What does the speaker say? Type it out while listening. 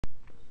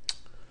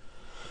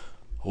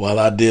While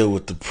I deal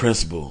with the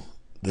principal,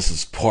 this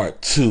is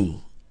part 2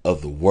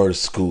 of the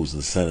worst schools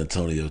in San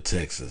Antonio,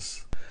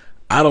 Texas.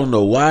 I don't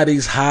know why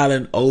these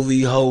Highland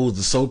OV hoes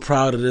are so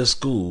proud of their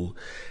school.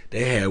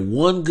 They had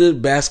one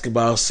good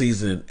basketball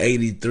season in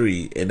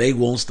 '83 and they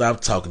won't stop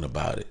talking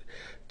about it.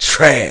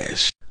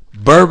 Trash.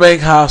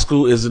 Burbank High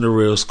School isn't a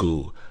real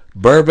school.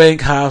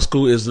 Burbank High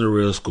School isn't a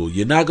real school.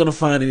 You're not going to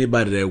find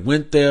anybody that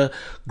went there,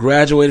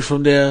 graduated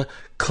from there,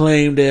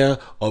 claimed there,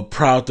 or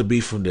proud to be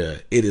from there.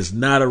 It is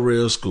not a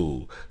real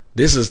school.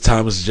 This is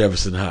Thomas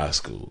Jefferson High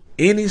School.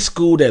 Any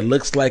school that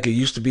looks like it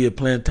used to be a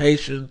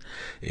plantation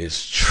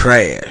is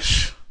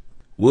trash.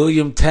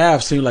 William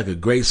Taft seemed like a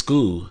great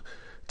school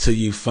till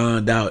you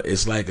find out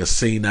it's like a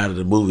scene out of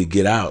the movie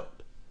Get Out.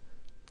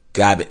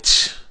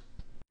 Garbage.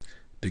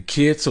 The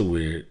kids are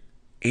weird.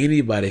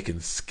 Anybody can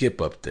skip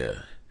up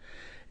there.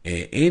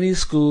 And any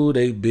school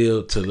they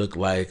build to look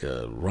like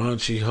a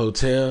raunchy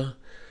hotel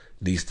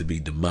needs to be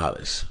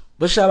demolished.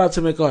 But shout out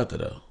to MacArthur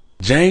though.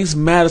 James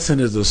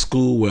Madison is a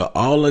school where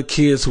all the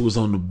kids who was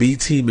on the B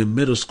team in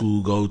middle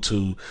school go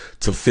to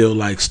feel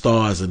like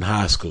stars in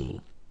high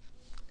school.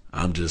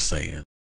 I'm just saying.